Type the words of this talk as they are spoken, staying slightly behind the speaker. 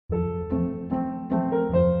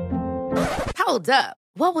Hold up.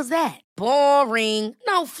 What was that? Boring.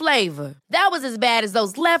 No flavor. That was as bad as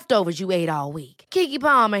those leftovers you ate all week. Keke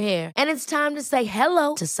Palmer here. And it's time to say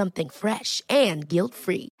hello to something fresh and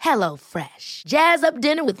guilt-free. Hello Fresh. Jazz up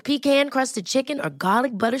dinner with pecan-crusted chicken or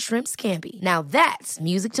garlic butter shrimp scampi. Now that's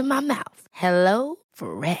music to my mouth. Hello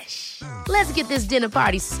Fresh. Let's get this dinner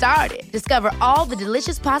party started. Discover all the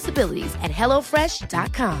delicious possibilities at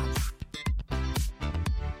hellofresh.com.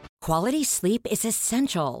 Quality sleep is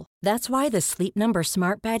essential. That's why the Sleep Number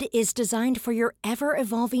Smart Bed is designed for your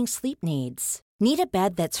ever-evolving sleep needs. Need a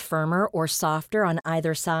bed that's firmer or softer on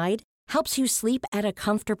either side? Helps you sleep at a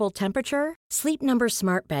comfortable temperature? Sleep Number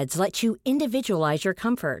Smart Beds let you individualize your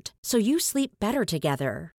comfort, so you sleep better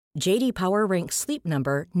together. J.D. Power ranks Sleep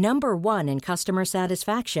Number number 1 in customer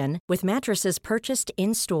satisfaction with mattresses purchased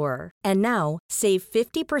in-store. And now, save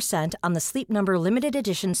 50% on the Sleep Number Limited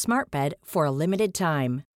Edition Smart Bed for a limited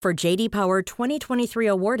time. For J.D. Power 2023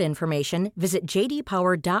 award information, visit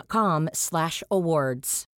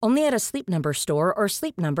jdpower.com/awards. Only at a Sleep Number store or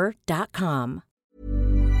sleepnumber.com.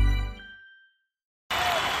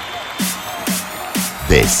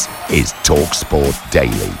 This is TalkSport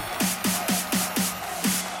Daily.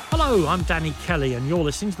 Hello, I'm Danny Kelly and you're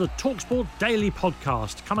listening to the TalkSport Daily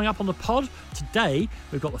podcast. Coming up on the pod today,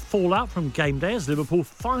 we've got the fallout from game day as Liverpool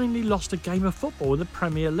finally lost a game of football in the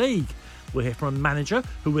Premier League. We'll hear from a manager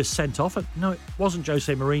who was sent off. And no, it wasn't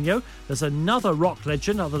Jose Mourinho. There's another rock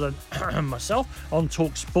legend other than myself on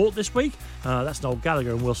TalkSport this week. That's Noel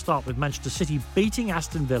Gallagher, and we'll start with Manchester City beating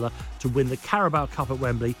Aston Villa to win the Carabao Cup at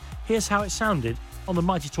Wembley. Here's how it sounded on the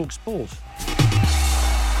mighty TalkSport.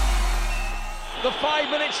 The 5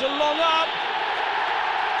 minutes are long up.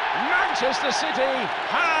 Manchester City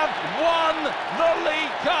have won the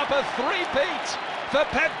League Cup, a three-peat for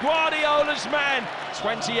Pep Guardiola's man.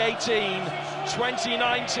 2018,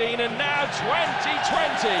 2019 and now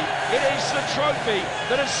 2020. It is the trophy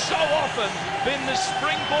that has so often been the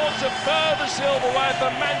springboard to further silverware for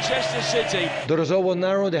Manchester City. The result was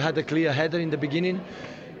narrow. They had a clear header in the beginning.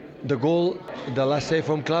 The goal, the last save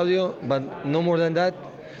from Claudio, but no more than that.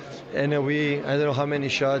 And I don't know how many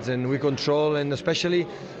shots, and we control, and especially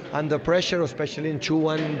under pressure, especially in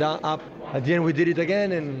 2-1 down, up. At the end we did it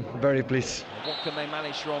again, and very pleased. What can they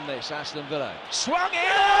manage from this? Aston Villa swung in.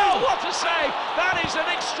 Oh, what a save! That is an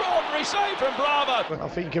extraordinary save from Bravo. I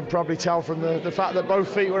think you can probably tell from the fact that both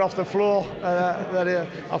feet were off the floor that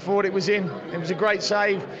I thought it was in. It was a great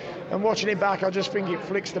save, and watching it back, I just think it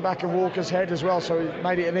flicks the back of Walker's head as well, so it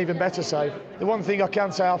made it an even better save. The one thing I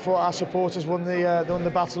can say, I thought our supporters won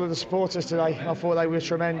the battle of the supporters today. I thought they were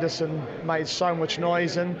tremendous and made so much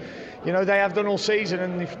noise, and you know, they have done all season,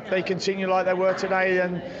 and if they continue like they were today,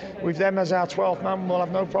 then with them as our 12th man, we'll have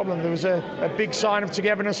no problem. There was a big sign of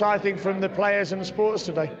togetherness, I think, from the players and the supporters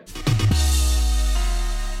today.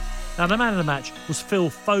 Now, the man of the match was Phil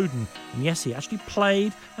Foden, and yes, he actually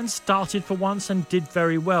played and started for once and did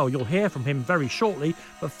very well. You'll hear from him very shortly,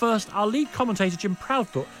 but first, our lead commentator Jim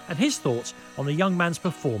Proudfoot and his thoughts on the young man's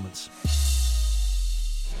performance.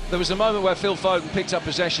 There was a moment where Phil Foden picked up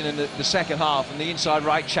possession in the second half in the inside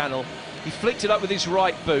right channel. He flicked it up with his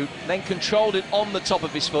right boot, then controlled it on the top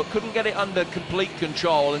of his foot, couldn't get it under complete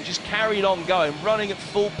control, and just carried on going, running at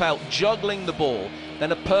full pelt, juggling the ball.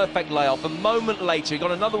 Then a perfect layoff. A moment later, he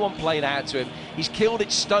got another one played out to him. He's killed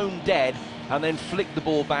it stone dead and then flicked the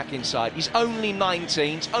ball back inside. He's only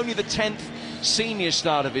 19, it's only the 10th senior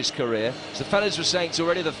start of his career. As the fellas were saying, it's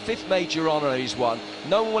already the 5th major honour he's won.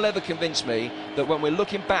 No one will ever convince me that when we're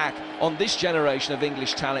looking back on this generation of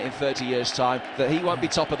English talent in 30 years' time, that he won't be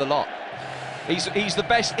top of the lot. He's the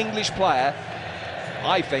best English player,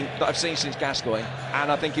 I think, that I've seen since Gascoigne,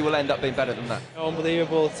 and I think he will end up being better than that.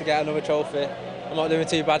 Unbelievable to get another trophy. I'm not doing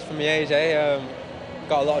too bad for my age,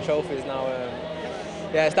 got a lot of trophies now.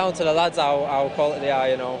 Yeah, it's down to the lads how quality they are,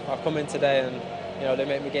 you know. I've come in today and, you know, they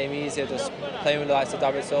make my game easier, just playing with the likes of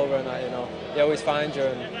David Silva and that, you know. They always find you,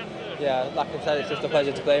 and yeah, like I said, it's just a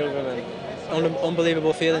pleasure to play with him, and an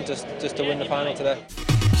unbelievable feeling just to win the final today.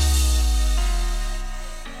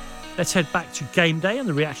 Let's head back to game day and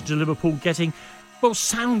the reaction to Liverpool getting, well,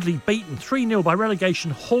 soundly beaten 3-0 by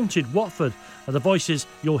relegation-haunted Watford. And the voices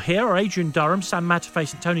you'll hear are Adrian Durham, Sam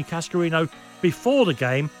Matterface and Tony Cascarino before the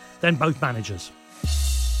game, then both managers.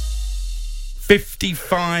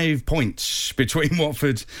 55 points between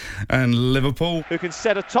Watford and Liverpool, who can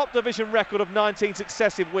set a top division record of 19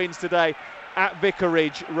 successive wins today at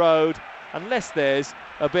Vicarage Road, unless there's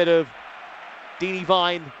a bit of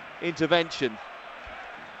divine intervention.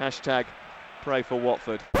 Hashtag pray for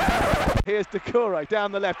Watford. Here's Doucouré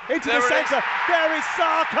down the left, into the centre. There is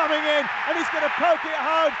Sarr coming in, and he's going to poke it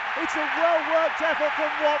home. It's a well-worked effort from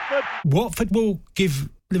Watford. Watford will give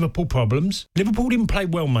Liverpool problems. Liverpool didn't play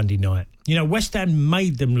well Monday night. You know, West Ham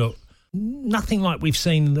made them look nothing like we've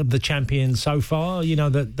seen of the champions so far. You know,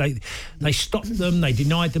 that they stopped them, they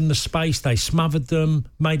denied them the space, they smothered them,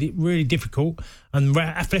 made it really difficult. And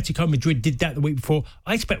Atletico Madrid did that the week before.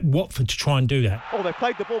 I expect Watford to try and do that. Oh, they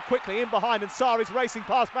played the ball quickly in behind, and Sarri's racing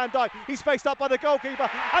past Van Dijk. He's faced up by the goalkeeper,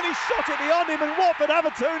 and he shot it beyond him, and Watford have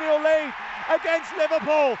a 2-0 lead against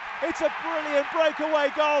Liverpool. It's a brilliant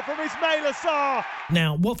breakaway goal from Ismaila Sarr.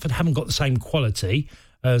 Now, Watford haven't got the same quality,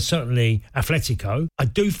 certainly Atletico. I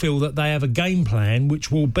do feel that they have a game plan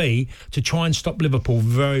which will be to try and stop Liverpool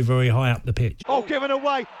very, very high up the pitch. Oh, given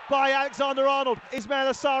away by Alexander-Arnold.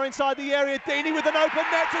 Ismaila Sarr inside the area. Deeney with an open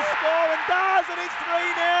net to score, and does, and it's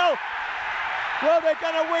 3-0. Well, they're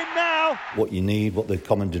going to win now. What you need, what the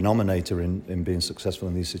common denominator in being successful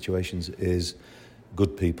in these situations is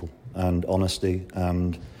good people and honesty,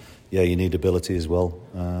 and you need ability as well.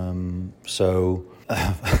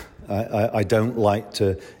 I don't like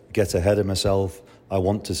to get ahead of myself. I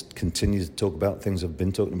want to continue to talk about things I've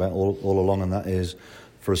been talking about all along, and that is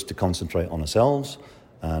for us to concentrate on ourselves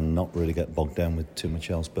and not really get bogged down with too much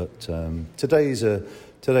else. But today's a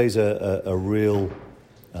real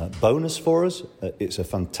bonus for us. It's a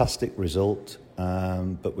fantastic result,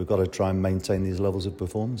 but we've got to try and maintain these levels of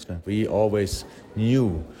performance now. We always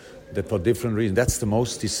knew that for different reasons, that's the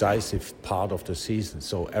most decisive part of the season.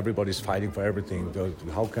 So everybody's fighting for everything.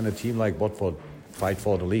 How can a team like Watford fight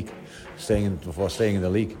for the league, staying in the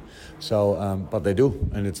league? So, but they do,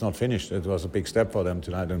 and it's not finished. It was a big step for them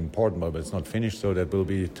tonight, and important, but it's not finished. So that will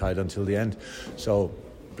be tight until the end. So,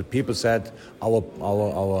 but people said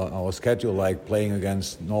our schedule, like playing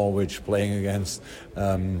against Norwich, playing against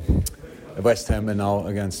West Ham, and now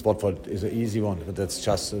against Watford, is an easy one, but that's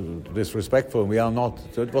just disrespectful. We are not.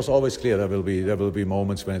 So it was always clear there will be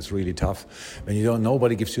moments when it's really tough, when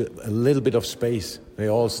nobody gives you a little bit of space. They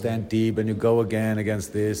all stand deep, and you go again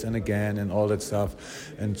against this and again and all that stuff.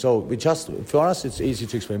 And so for us, it's easy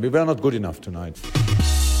to explain. We were not good enough tonight.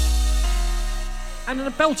 And in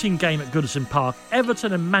a belting game at Goodison Park,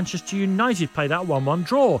 Everton and Manchester United played out a 1-1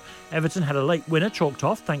 draw. Everton had a late winner chalked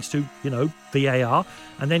off thanks to, VAR.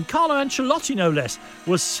 And then Carlo Ancelotti, no less,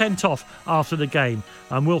 was sent off after the game.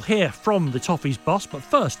 And we'll hear from the Toffees boss. But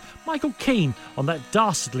first, Michael Keane on that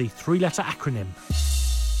dastardly three-letter acronym.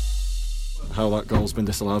 How that goal's been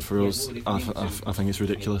disallowed for us, I think it's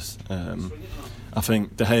ridiculous. I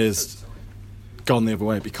think De Gea's gone the other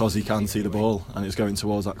way because he can see the ball and it's going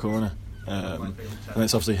towards that corner. And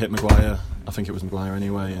it's obviously hit Maguire. I think it was Maguire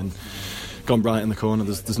anyway, and gone right in the corner.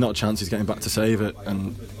 There's not a chance he's getting back to save it,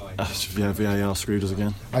 and VAR screwed us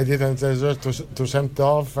again. I didn't deserve to send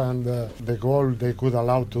off, and the goal they could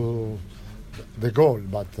allow to the goal,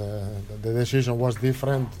 but the decision was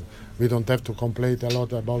different. We don't have to complain a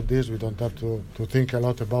lot about this. We don't have to think a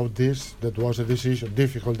lot about this. That was a decision,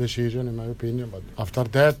 difficult decision in my opinion. But after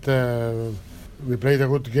that. We played a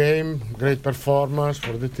good game, great performance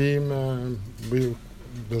for the team. We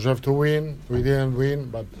deserve to win. We didn't win,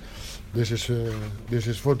 but this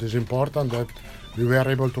is football. It's important that we were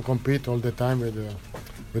able to compete all the time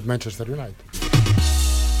with Manchester United.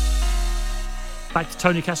 Back to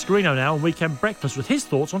Tony Cascarino now on Weekend Breakfast with his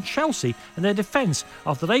thoughts on Chelsea and their defence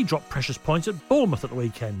after they dropped precious points at Bournemouth at the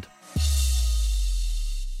weekend.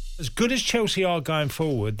 As good as Chelsea are going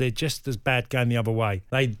forward, they're just as bad going the other way.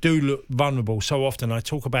 They do look vulnerable so often. I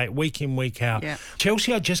talk about it week in, week out. Yeah.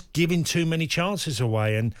 Chelsea are just giving too many chances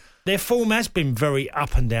away, and their form has been very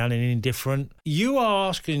up and down and indifferent. You are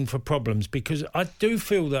asking for problems because I do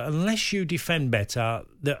feel that unless you defend better,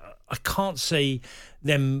 that I can't see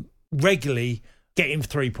them regularly getting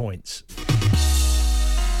 3 points.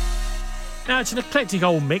 Now, it's an eclectic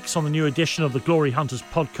old mix on the new edition of the Glory Hunters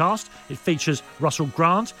podcast. It features Russell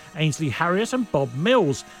Grant, Ainsley Harriott and Bob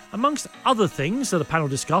Mills. Amongst other things that the panel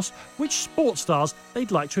discuss, which sports stars they'd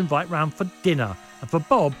like to invite round for dinner. And for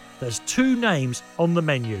Bob, there's 2 names on the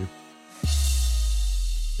menu.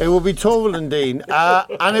 It will be Torvald and Dean,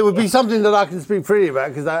 and it would be something that I can speak freely about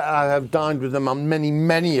because I have dined with them on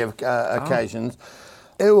many occasions.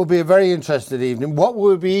 It will be a very interesting evening. What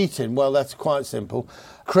will we be eating? Well, that's quite simple.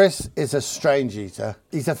 Chris is a strange eater.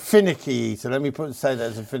 He's a finicky eater. Let me say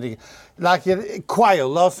that as a finicky. Like quail.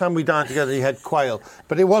 Last time we dined together, he had quail.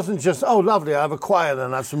 But it wasn't just, oh, lovely, I have a quail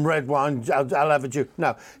and I have some red wine, I'll have a Jew.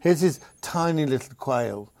 No, here's his tiny little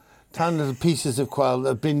quail. Tiny little pieces of quail that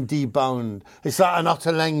have been deboned. It's like an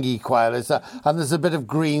ottolenghi quail. And there's a bit of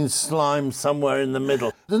green slime somewhere in the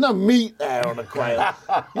middle. There's no meat there on a quail.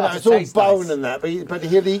 It's all bone and that. But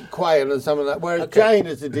he'll eat quail and some of that. Whereas Jane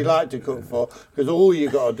is a delight to cook for because all you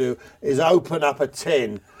got to do is open up a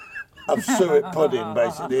tin of suet pudding,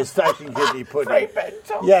 basically, a steak and kidney pudding.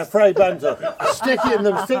 Yeah, Frey Bento. Stick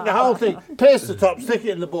the whole thing, pierce the top, stick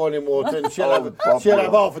it in the boiling water, and she'll have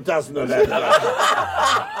half a dozen of them.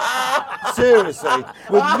 Seriously,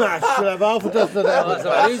 with mash, she'll have half a dozen of them.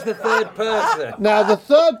 So who's the third person? Now, the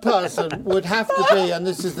third person would have to be, and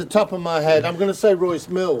this is the top of my head, I'm going to say Royce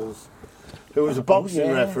Mills, who was a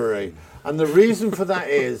boxing referee. And the reason for that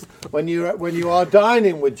is when you are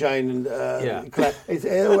dining with Jane and Claire,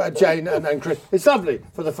 Jane and Chris, it's lovely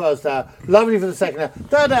for the first hour, lovely for the second hour.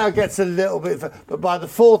 Third hour gets a little bit, but by the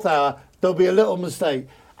fourth hour there'll be a little mistake,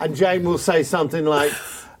 and Jane will say something like,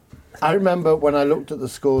 I remember when I looked at the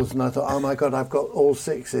scores and I thought, oh my God, I've got all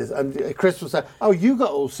sixes. And Chris will say, oh, you got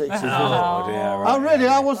all sixes. Oh, dear, right. Oh, really?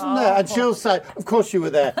 I wasn't there. And she'll say, of course you were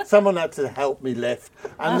there. Someone had to help me lift.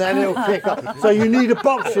 And then it'll kick off. So you need a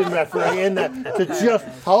boxing referee in there to just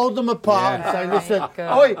hold them apart and say, listen,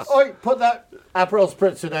 oi, put that Aperol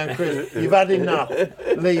Spritzer down, Chris. You've had enough.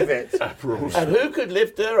 Leave it. And who could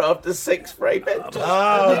lift her after 6 Frey Bentos?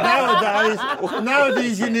 Oh,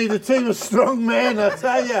 nowadays you need a team of strong men, I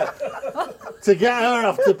tell you, to get her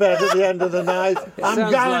off to bed at the end of the night. I'm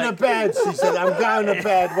going to bed, she said. I'm going to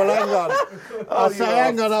bed. Well, hang on. I'll say,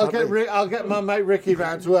 hang on. I'll get my mate Ricky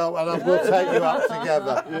round to help, and we'll take you up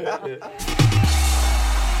together.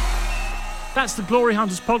 That's the Glory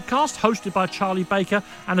Hunters podcast, hosted by Charlie Baker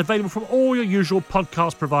and available from all your usual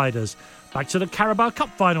podcast providers. Back to the Carabao Cup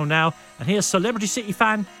final now, and here's Celebrity City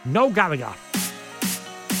fan Noel Gallagher.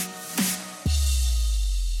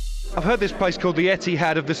 I've heard this place called the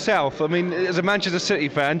Etihad of the South. I mean, as a Manchester City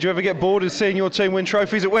fan, do you ever get bored of seeing your team win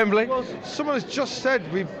trophies at Wembley? Well, someone has just said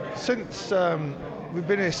we've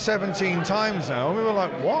been here 17 times now, and we were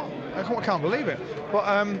like, what? I can't believe it.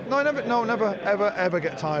 But never, ever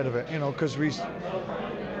get tired of it, because we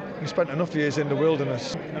spent enough years in the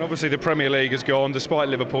wilderness. And obviously the Premier League has gone, despite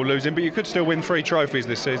Liverpool losing, but you could still win 3 trophies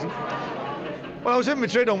this season. Well, I was in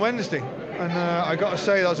Madrid on Wednesday, and I got to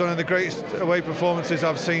say that was one of the greatest away performances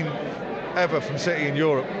I've seen ever from City in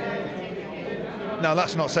Europe. Now,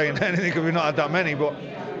 that's not saying anything because we've not had that many, but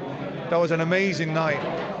that was an amazing night.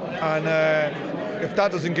 And if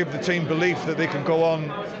that doesn't give the team belief that they can go on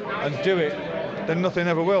and do it, then nothing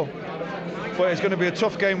ever will. But it's going to be a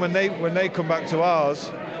tough game when they come back to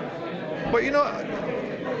ours. But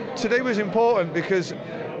today was important because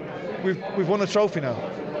we've won a trophy now.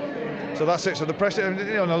 So that's it. So the pressure,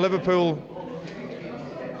 Liverpool,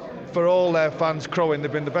 for all their fans crowing,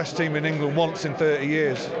 they've been the best team in England once in 30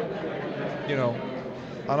 years.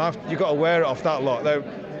 And you've got to wear it off that lot. They're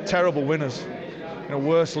terrible winners,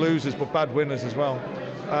 worse losers but bad winners as well.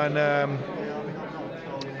 And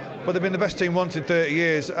but they've been the best team once in 30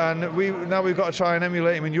 years, and we've got to try and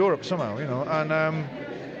emulate them in Europe somehow,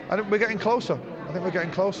 and we're getting closer. I think we're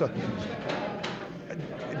getting closer.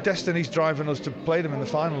 Destiny's driving us to play them in the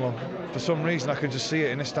final. For some reason, I can just see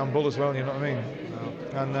it in Istanbul as well. You know what I mean?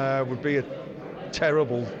 And would be a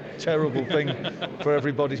terrible, terrible thing for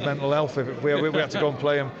everybody's mental health if we had to go and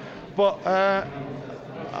play them. But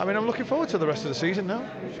I'm looking forward to the rest of the season now.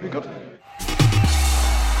 It should be good.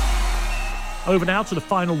 Over now to the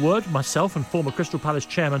final word, myself and former Crystal Palace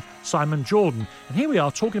chairman Simon Jordan. And here we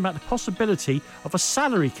are talking about the possibility of a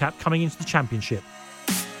salary cap coming into the Championship.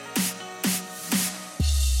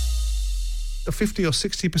 50 or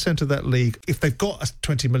 60% of that league, if they've got a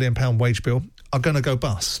 £20 million wage bill, are going to go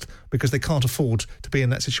bust because they can't afford to be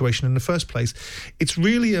in that situation in the first place. It's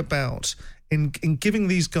really about in giving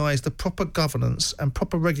these guys the proper governance and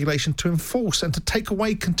proper regulation to enforce and to take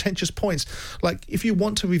away contentious points. Like, if you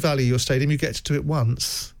want to revalue your stadium, you get to do it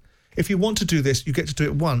once. If you want to do this, you get to do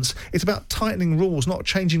it once. It's about tightening rules, not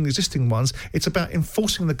changing the existing ones. It's about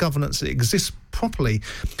enforcing the governance that exists properly.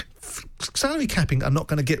 Salary capping are not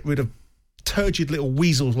going to get rid of turgid little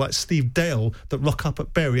weasels like Steve Dale that rock up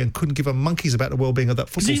at Bury and couldn't give a monkeys about the well-being of that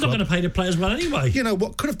football club. Because he's not going to pay the players well anyway.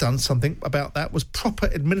 What could have done something about that was proper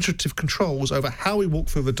administrative controls over how he walked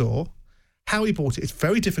through the door, how he bought it. It's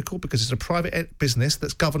very difficult because it's a private business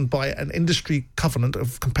that's governed by an industry covenant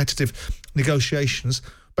of competitive negotiations.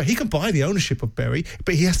 But he can buy the ownership of Bury,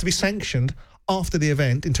 but he has to be sanctioned after the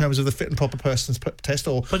event in terms of the fit and proper persons test.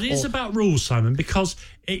 But it is about rules, Simon, because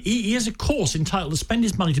he is, of course, entitled to spend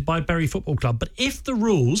his money to buy Bury Football Club. But if the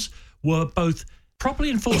rules were both properly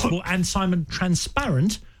enforceable and, Simon,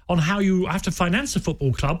 transparent on how you have to finance a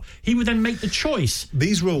football club, he would then make the choice.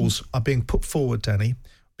 These rules are being put forward, Danny,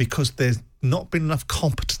 because there's not been enough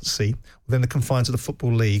competency within the confines of the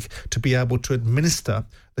Football League to be able to administer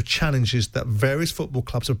the challenges that various football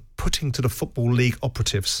clubs are putting to the Football League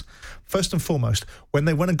operatives. First and foremost, when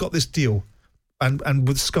they went and got this deal and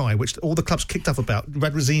with Sky, which all the clubs kicked up about,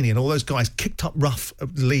 Red Rosini and all those guys kicked up rough,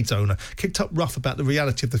 the Leeds owner, kicked up rough about the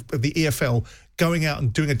reality of the EFL going out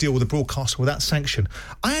and doing a deal with a broadcaster without sanction.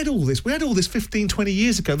 We had all this 15, 20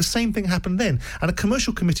 years ago. The same thing happened then. And a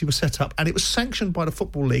commercial committee was set up and it was sanctioned by the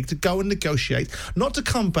Football League to go and negotiate, not to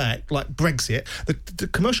come back like Brexit. The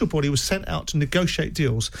commercial body was sent out to negotiate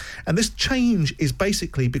deals. And this change is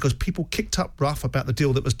basically because people kicked up rough about the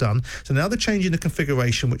deal that was done. So now they're changing the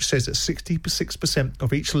configuration, which says that 66%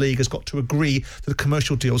 of each league has got to agree to the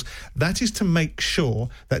commercial deals. That is to make sure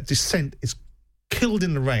that dissent is killed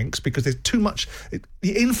in the ranks, because there's too much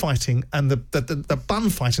the infighting and the bun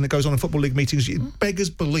fighting that goes on in Football League meetings. It beggars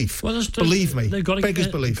belief. Believe me, beggars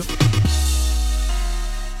belief.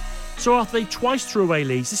 So after they twice threw away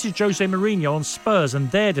leads, this is Jose Mourinho on Spurs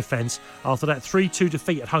and their defence after that 3-2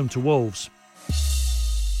 defeat at home to Wolves.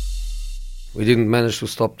 We didn't manage to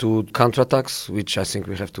stop two counterattacks, which I think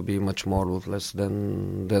we have to be much more ruthless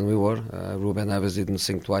than we were. Ruben Neves didn't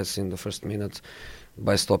think twice in the first minute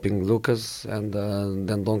by stopping Lucas, and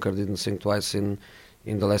then Donker didn't think twice in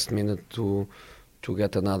the last minute to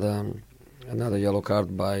get another yellow card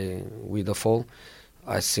with a foul.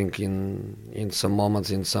 I think in some moments,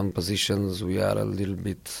 in some positions, we are a little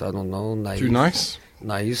bit, I don't know, naive. Too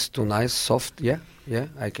nice, soft. Yeah.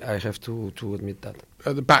 I have to admit that.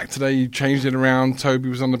 At the back today, you changed it around. Toby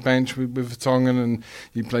was on the bench with Vertonghen, and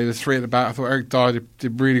you played a three at the back. I thought Eric Dyer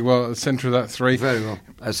did really well at the centre of that three. Very well.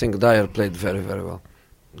 I think Dyer played very, very well.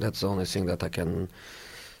 That's the only thing that I can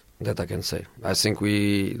say. I think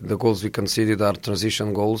the goals we conceded are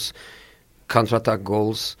transition goals, counter-attack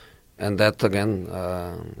goals, and that again,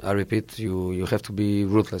 I repeat, you have to be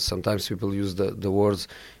ruthless. Sometimes people use the words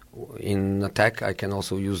in attack. I can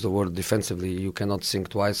also use the word defensively. You cannot think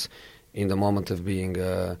twice in the moment of being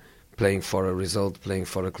playing for a result, playing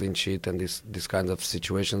for a clean sheet, and this kind of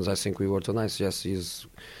situations. I think we were too nice. Yes, he's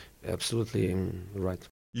absolutely right.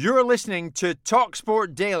 You're listening to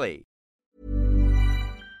TalkSport Daily.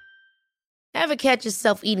 Ever catch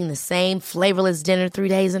yourself eating the same flavorless dinner 3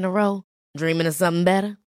 days in a row? Dreaming of something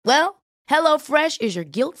better? Well, HelloFresh is your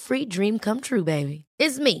guilt-free dream come true, baby.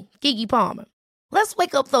 It's me, Keke Palmer. Let's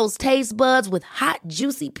wake up those taste buds with hot,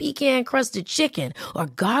 juicy pecan-crusted chicken or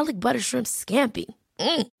garlic butter shrimp scampi.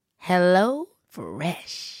 Hello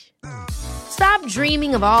Fresh. Stop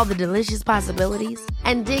dreaming of all the delicious possibilities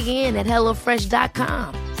and dig in at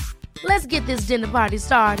HelloFresh.com. Let's get this dinner party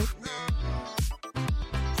started.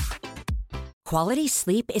 Quality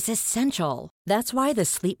sleep is essential. That's why the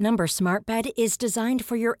Sleep Number Smart Bed is designed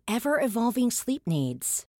for your ever-evolving sleep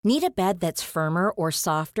needs. Need a bed that's firmer or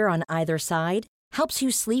softer on either side? Helps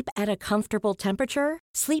you sleep at a comfortable temperature?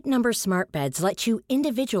 Sleep Number Smart Beds let you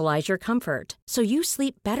individualize your comfort, so you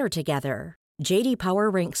sleep better together. J.D. Power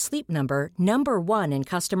ranks Sleep Number #1 in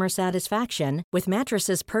customer satisfaction with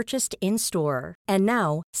mattresses purchased in-store. And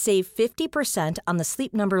now, save 50% on the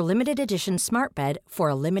Sleep Number Limited Edition Smart Bed for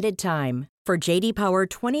a limited time. For J.D. Power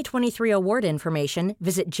 2023 award information,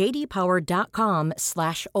 visit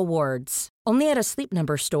jdpower.com/awards. Only at a Sleep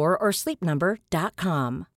Number store or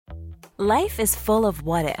sleepnumber.com. Life is full of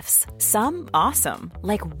what-ifs. Some awesome,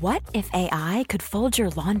 like what if AI could fold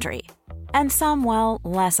your laundry? And some, well,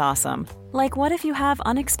 less awesome, like what if you have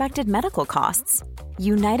unexpected medical costs?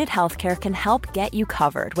 United Healthcare can help get you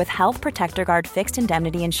covered with Health Protector Guard fixed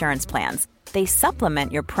indemnity insurance plans. They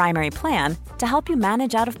supplement your primary plan to help you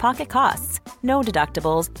manage out-of-pocket costs. No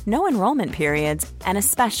deductibles, no enrollment periods, and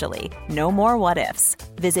especially no more what-ifs.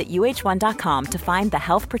 Visit uh1.com to find the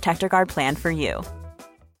Health Protector Guard plan for you.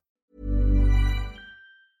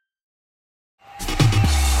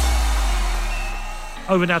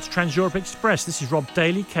 Over now to Trans-Europe Express. This is Rob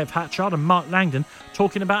Daly, Kev Hatchard and Mark Langdon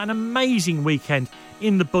talking about an amazing weekend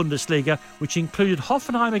in the Bundesliga, which included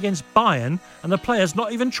Hoffenheim against Bayern and the players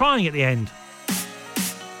not even trying at the end.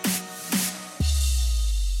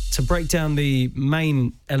 To break down the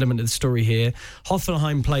main element of the story here,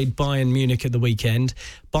 Hoffenheim played Bayern Munich at the weekend.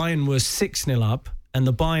 Bayern was 6-0 up, and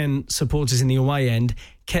the Bayern supporters in the away end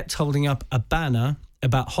kept holding up a banner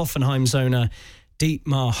about Hoffenheim's owner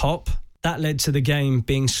Dietmar Hopp. That led to the game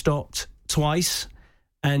being stopped twice,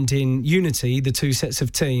 and in unity, the two sets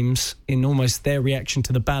of teams, in almost their reaction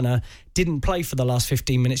to the banner, didn't play for the last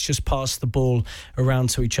 15 minutes, just passed the ball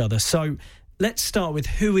around to each other. So let's start with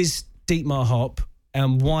who is Dietmar Hopp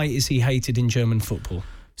and why is he hated in German football?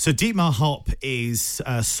 So Dietmar Hopp is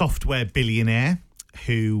a software billionaire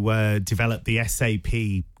who developed the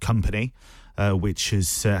SAP company, which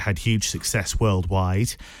has had huge success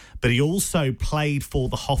worldwide. But he also played for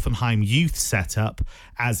the Hoffenheim youth setup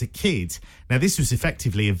as a kid. Now, this was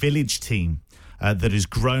effectively a village team. that has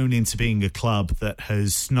grown into being a club that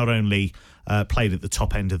has not only played at the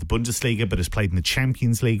top end of the Bundesliga, but has played in the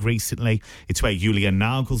Champions League recently. It's where Julian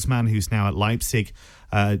Nagelsmann, who's now at Leipzig,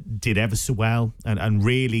 did ever so well and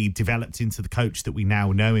really developed into the coach that we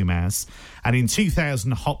now know him as. And in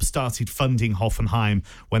 2000, Hopp started funding Hoffenheim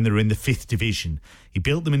when they were in the 5th division. He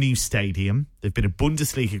built them a new stadium. They've been a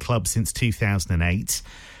Bundesliga club since 2008.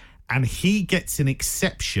 And he gets an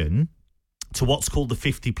exception to what's called the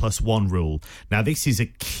 50+1 rule. Now, this is a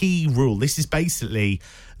key rule. This is basically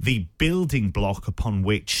the building block upon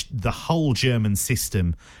which the whole German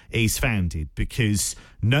system is founded, because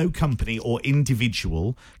no company or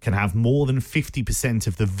individual can have more than 50%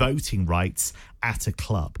 of the voting rights at a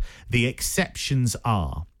club. The exceptions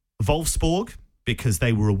are Wolfsburg, because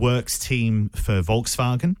they were a works team for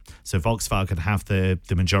Volkswagen, so Volkswagen have the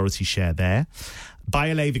majority share there.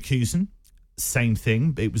 Bayer Leverkusen, same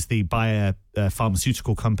thing. It was the Bayer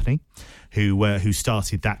pharmaceutical company who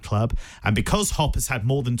started that club. And because Hopp has had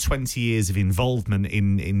more than 20 years of involvement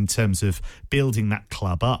in terms of building that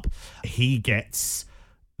club up, he gets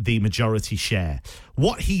the majority share.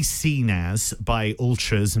 What he's seen as by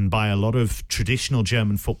ultras and by a lot of traditional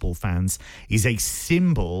German football fans is a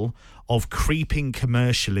symbol of creeping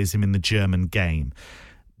commercialism in the German game.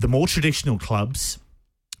 The more traditional clubs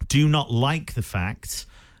do not like the fact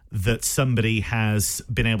that somebody has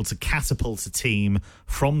been able to catapult a team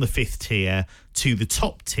from the 5th tier to the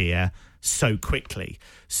top tier so quickly.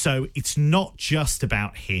 So it's not just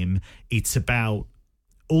about him, it's about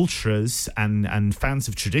ultras and fans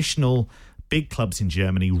of traditional big clubs in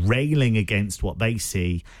Germany railing against what they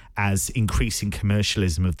see as increasing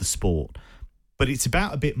commercialism of the sport. But it's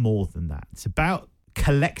about a bit more than that. It's about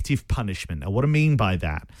collective punishment. And what I mean by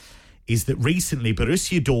that is that recently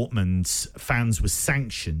Borussia Dortmund's fans were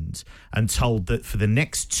sanctioned and told that for the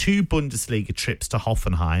next 2 Bundesliga trips to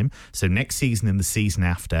Hoffenheim, so next season and the season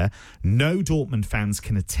after, no Dortmund fans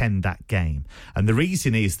can attend that game. And the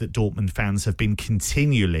reason is that Dortmund fans have been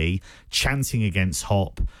continually chanting against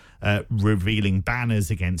Hopp, revealing banners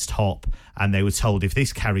against Hopp, and they were told if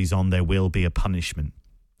this carries on, there will be a punishment.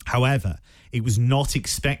 However, it was not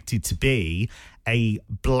expected to be a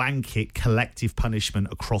blanket collective punishment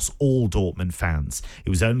across all Dortmund fans. It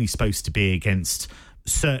was only supposed to be against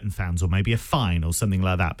certain fans, or maybe a fine or something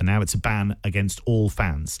like that. But now it's a ban against all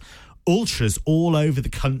fans. Ultras all over the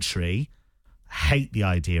country hate the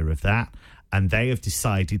idea of that, and they have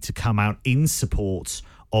decided to come out in support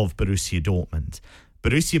of Borussia Dortmund.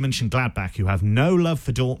 Borussia Mönchengladbach, who have no love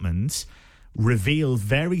for Dortmund, reveal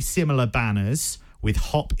very similar banners with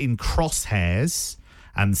Hopp in crosshairs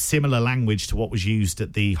and similar language to what was used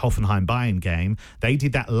at the Hoffenheim-Bayern game. They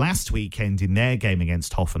did that last weekend in their game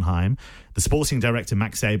against Hoffenheim. The sporting director,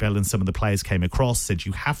 Max Ebel, and some of the players came across, said,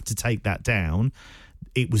 you have to take that down.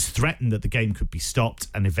 It was threatened that the game could be stopped,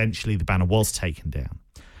 and eventually the banner was taken down.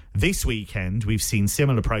 This weekend, we've seen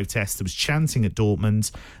similar protests. There was chanting at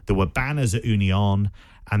Dortmund. There were banners at Union.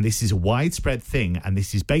 And this is a widespread thing. And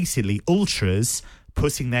this is basically ultras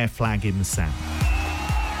putting their flag in the sand.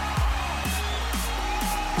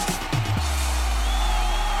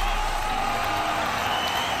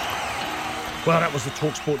 Well, that was the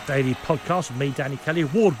TalkSport Daily podcast with me, Danny Kelly,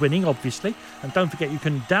 award-winning, obviously. And don't forget, you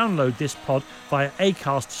can download this pod via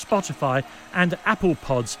Acast, Spotify and Apple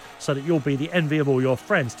Pods so that you'll be the envy of all your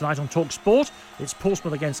friends. Tonight on TalkSport, it's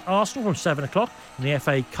Portsmouth against Arsenal from 7 o'clock in the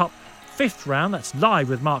FA Cup 5th round. That's live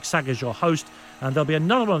with Mark Saggers, your host. And there'll be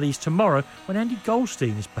another one of these tomorrow when Andy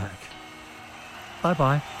Goldstein is back.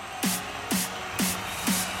 Bye-bye.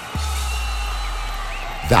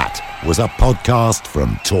 That was a podcast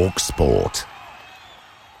from TalkSport.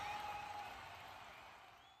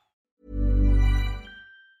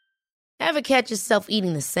 Ever catch yourself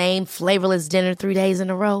eating the same flavorless dinner 3 days in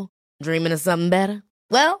a row? Dreaming of something better?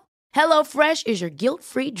 Well, HelloFresh is your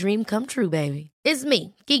guilt-free dream come true, baby. It's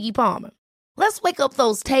me, Keke Palmer. Let's wake up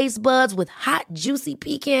those taste buds with hot, juicy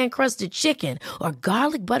pecan-crusted chicken or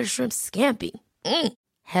garlic butter shrimp scampi.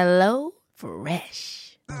 Hello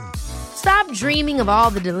Fresh. Stop dreaming of all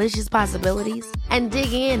the delicious possibilities and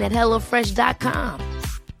dig in at HelloFresh.com.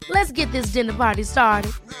 Let's get this dinner party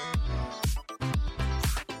started.